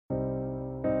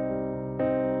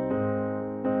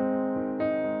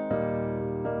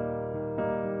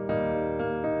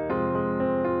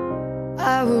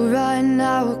I will run,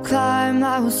 I will climb,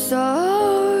 I will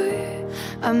soar.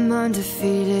 I'm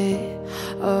undefeated,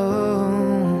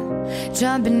 oh.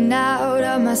 Jumping out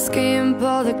of my skin,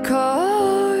 pull the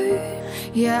cord.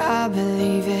 Yeah, I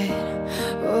believe it.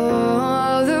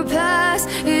 Oh, the past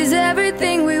is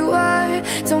everything we were.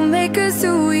 Don't make us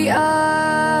who we are.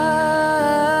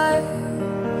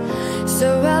 So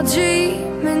I'll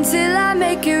dream until I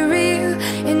make it real,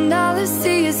 and all I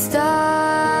see is stars.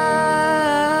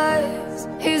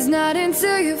 It's not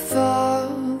until you fall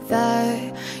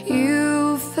that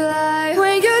you fly.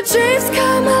 When your dreams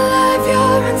come alive,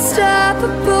 you're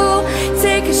unstoppable.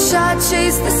 Take a shot,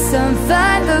 chase the sun,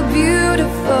 find the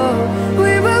beautiful.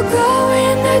 We will glow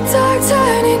in the dark,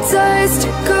 turning dust to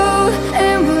gold,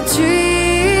 and we'll dream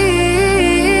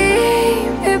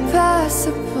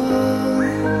impossible.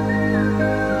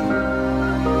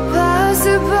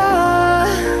 Possible.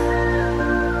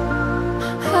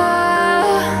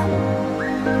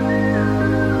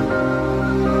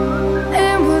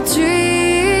 And we'll dream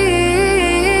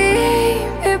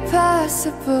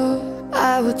impossible. I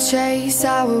will chase,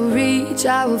 I will reach,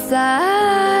 I will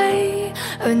fly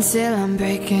until I'm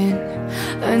breaking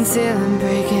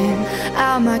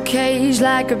out my cage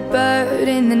like a bird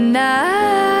in the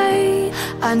night.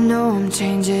 I know I'm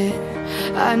changing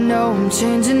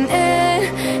it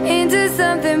into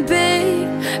something big,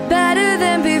 better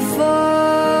than before.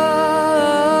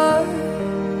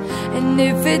 And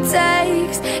if it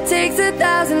takes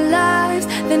 1,000 lives,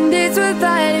 then it's worth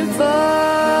fighting for.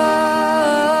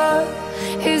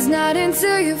 It's not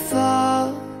until you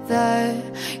fall that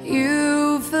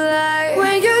you fly.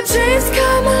 When your dreams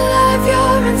come alive,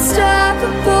 you're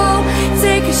unstoppable.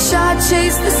 Take a shot,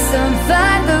 chase the sun,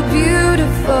 find the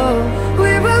beautiful.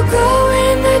 We will go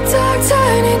in the dark,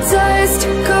 turning dust to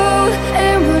gold,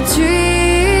 and we'll dream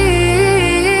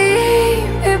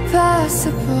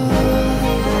impossible.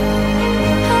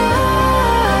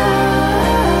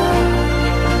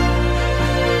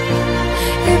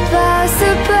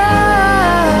 Impossible.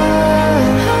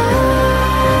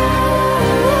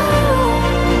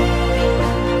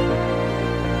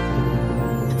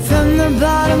 From the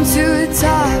bottom to the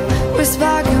top, we're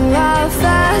sparking wild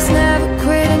fast. Never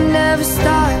quit and never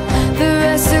stop the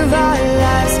rest of our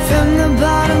lives. From the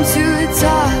bottom to the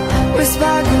top, we're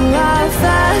sparking wild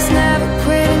fast. Never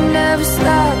quit and never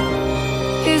stop.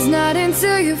 It's not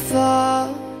until you fall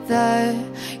that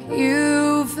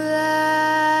you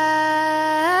fly.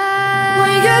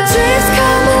 When your dreams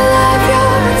come alive,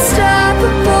 you're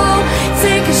unstoppable.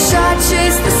 Take a shot,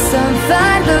 chase the sun,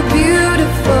 find the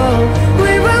beautiful.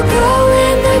 We will glow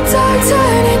in the dark,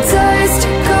 turning dust to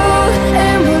gold,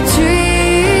 and we'll dream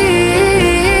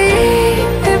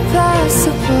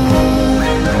impossible.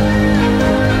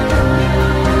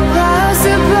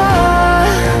 Possible.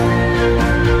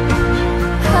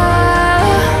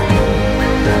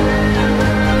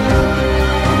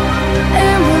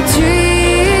 And we'll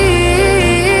dream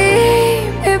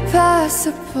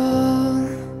impossible.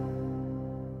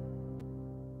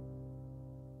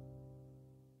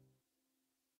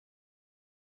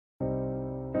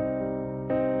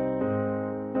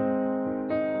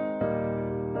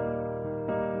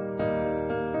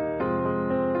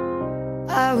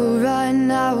 I will run,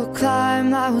 I will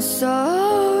climb, I will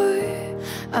soar.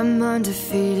 I'm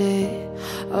undefeated,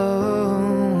 oh.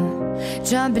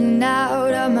 Jumping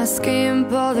out of my skin,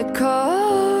 pull the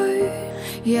cord.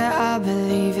 Yeah, I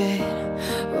believe it.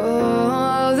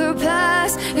 Oh, the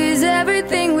past is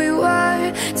everything we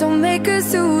were. Don't make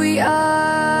us who we are.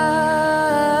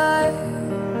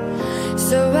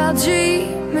 So I'll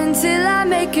dream until I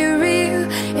make it real,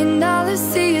 and all I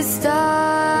see is stars.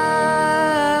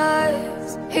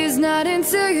 It's not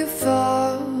until you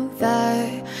fall that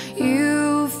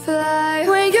you fly.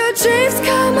 When your dreams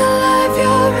come alive,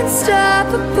 you're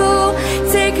unstoppable.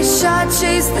 Take a shot,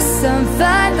 chase the sun,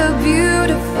 find the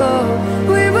beautiful.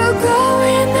 We will glow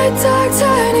in the dark,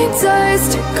 turning dust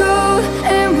to gold,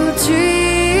 and we'll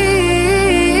dream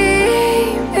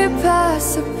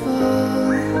impossible.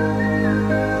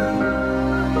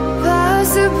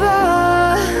 Possible.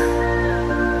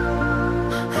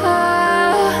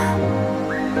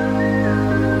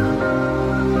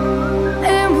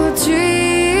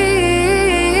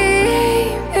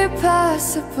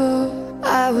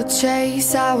 I will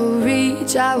chase, I will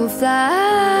reach, I will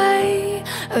fly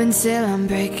until I'm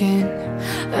breaking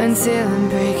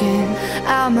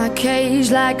out my cage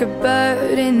like a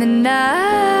bird in the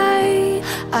night.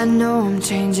 I know I'm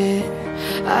changing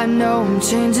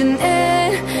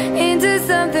it into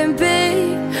something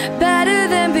big, better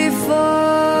than before.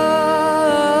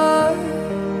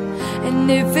 And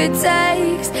if it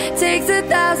takes takes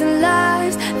 1,000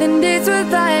 lives, then it's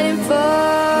worth fighting for.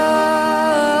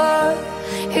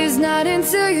 It's not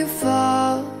until you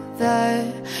fall that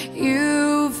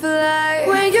you fly.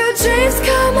 When your dreams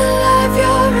come alive,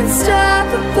 you're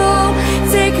unstoppable.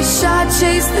 Take a shot,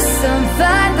 chase the sun,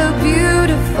 find the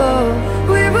beautiful.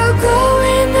 We will glow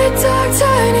in the dark,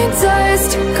 turning dust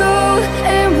to gold,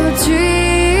 and we'll dream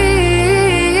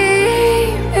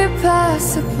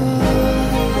impossible.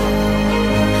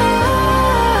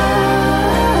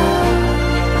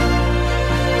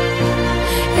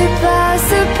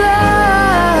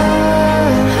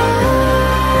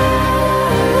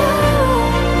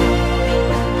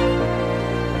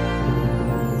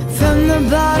 From the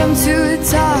bottom to the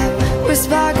top, we're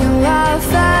sparking wild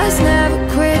fast. Never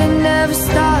quit and never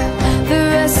stop the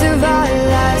rest of our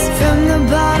lives. From the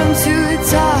bottom to the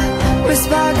top, we're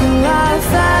sparking wild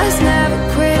fast. Never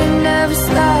quit and never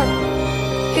stop.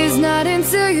 It's not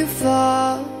until you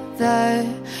fall that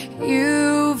you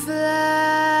fly.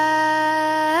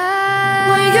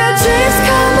 When your dreams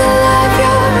come alive,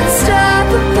 you're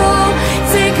unstoppable.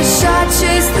 Take a shot,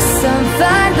 chase the sun,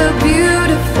 find the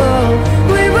beautiful.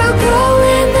 We will glow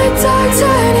in the dark,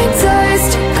 turning dust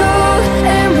to gold,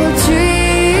 and we'll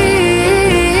dream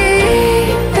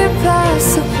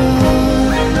impossible.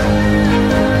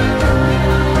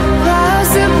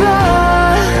 Possible.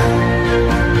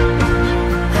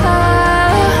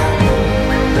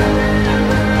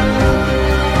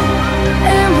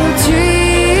 And we'll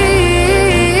dream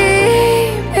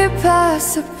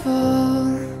impossible.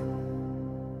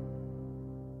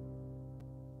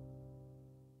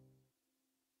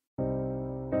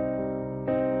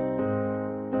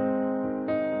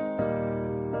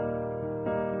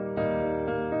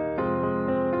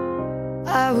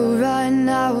 I will run,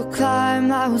 I will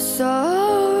climb, I will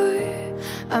soar.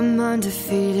 I'm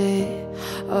undefeated,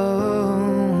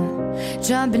 oh.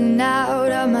 Jumping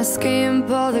out of my skin,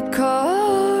 pull the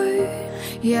cord.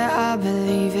 Yeah, I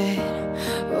believe it.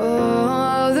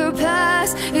 Oh, the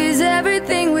past is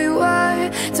everything we were.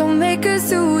 Don't make us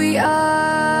who we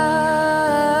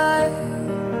are.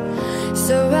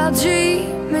 So I'll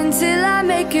dream until I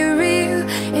make it real,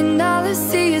 and all I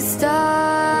see is stars.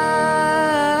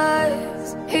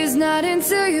 It's not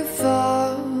until you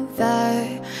fall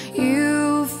that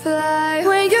you fly.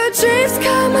 When your dreams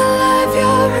come alive,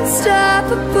 you're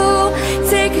unstoppable.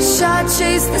 Take a shot,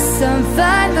 chase the sun,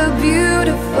 find the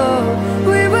beautiful.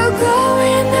 We will glow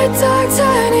in the dark,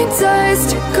 turning dust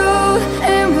to gold,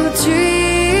 and we'll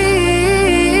dream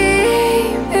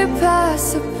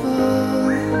impossible.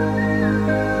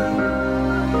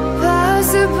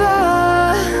 Possible.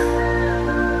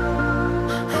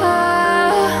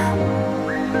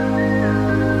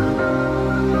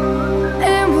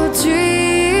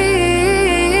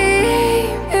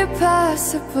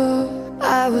 I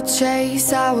will chase,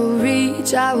 I will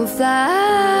reach, I will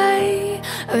fly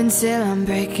until I'm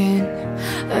breaking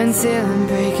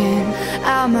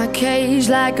out my cage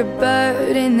like a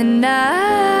bird in the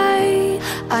night.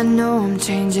 I know I'm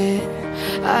changing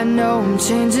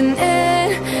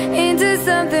it into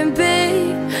something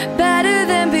big, better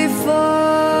than before.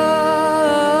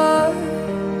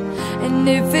 And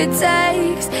if it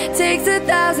takes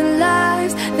 1,000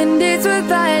 lives, then it's worth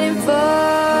fighting for.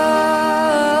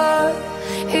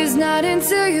 It's not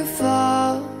until you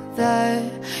fall that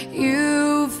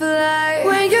you fly.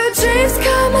 When your dreams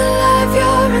come alive,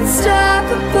 you're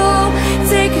unstoppable.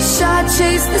 Take a shot,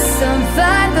 chase the sun,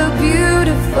 find the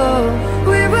beautiful.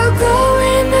 We will glow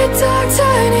in the dark,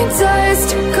 turning dust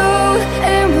to gold,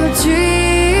 and we'll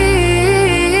dream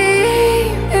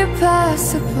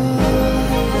impossible.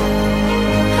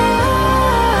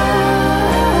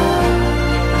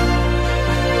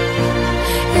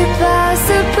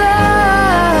 Impossible.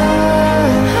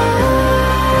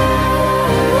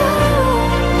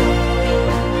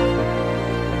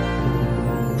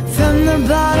 From the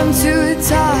bottom to the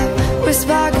top, we're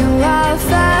sparking wild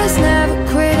fast. Never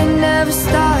quit and never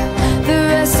stop the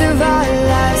rest of our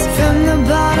lives. From the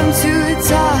bottom to the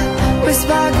top, we're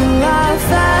sparking wild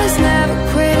fast. Never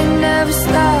quit and never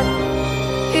stop.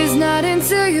 It's not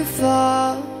until you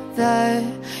fall that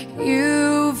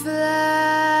you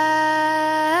fly.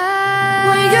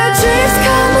 When your dreams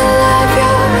come alive,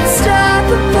 you're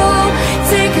unstoppable.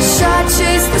 Take a shot,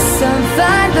 chase the sun,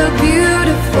 find the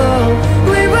beautiful.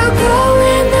 We will glow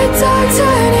in the dark,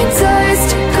 turning dust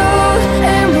to gold,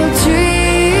 and we'll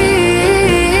dream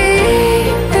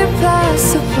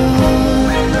impossible.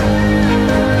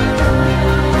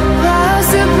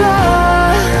 Possible.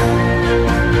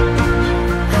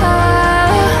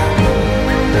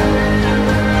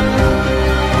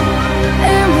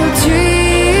 And we'll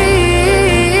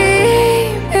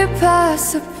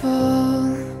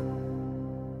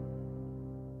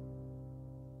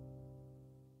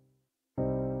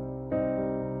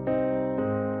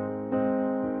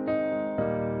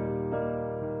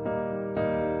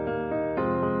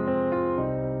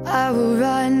I will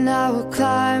run, I will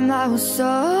climb, I will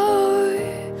soar.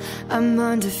 I'm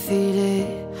undefeated,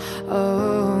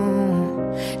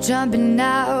 oh. Jumping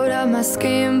out of my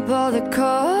skin, pull the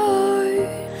cord.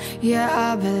 Yeah,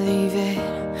 I believe it.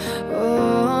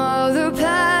 Oh, the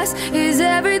past is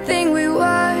everything we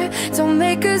were. Don't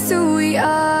make us who we are.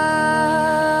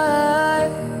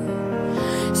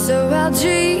 So I'll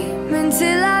dream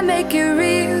until I make it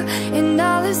real, and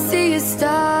all I see is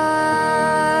stars.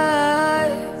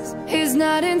 It's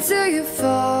not until you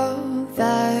fall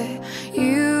that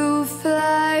you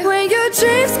fly. When your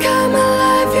dreams come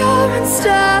alive, you're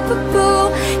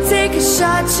unstoppable. Take a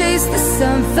shot, chase the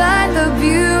sun, find the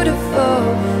beautiful.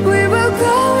 We will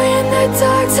glow in the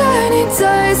dark, turning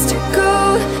dust to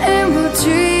gold, and we'll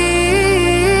dream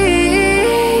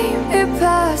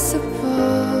impossible.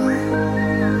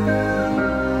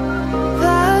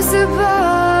 Possible.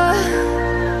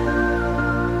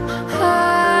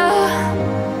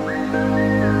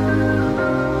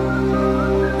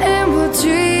 And we'll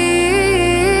dream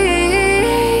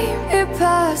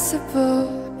impossible.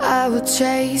 I will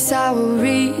chase, I will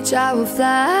reach, I will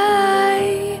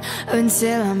fly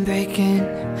until I'm breaking,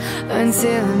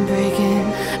 until I'm breaking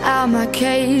out my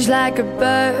cage like a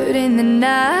bird in the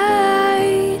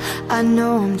night. I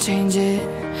know I'm changing,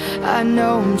 I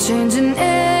know I'm changing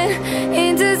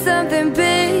into something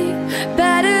big,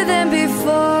 better than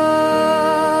before.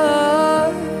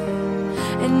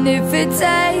 And if it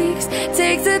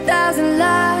takes 1,000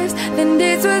 lives, then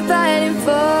it's worth fighting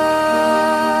for.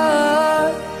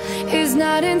 It's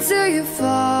not until you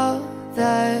fall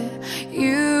that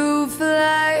you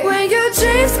fly. When your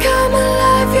dreams come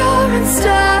alive, you're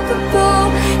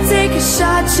unstoppable. Take a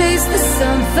shot, chase the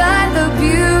sun, find the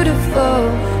beautiful.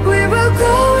 We will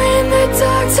glow in the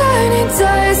dark, turning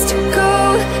dust to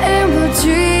gold, and we'll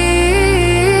dream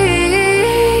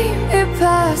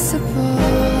impossible.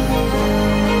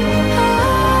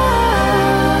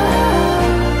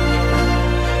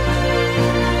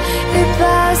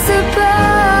 Impossible.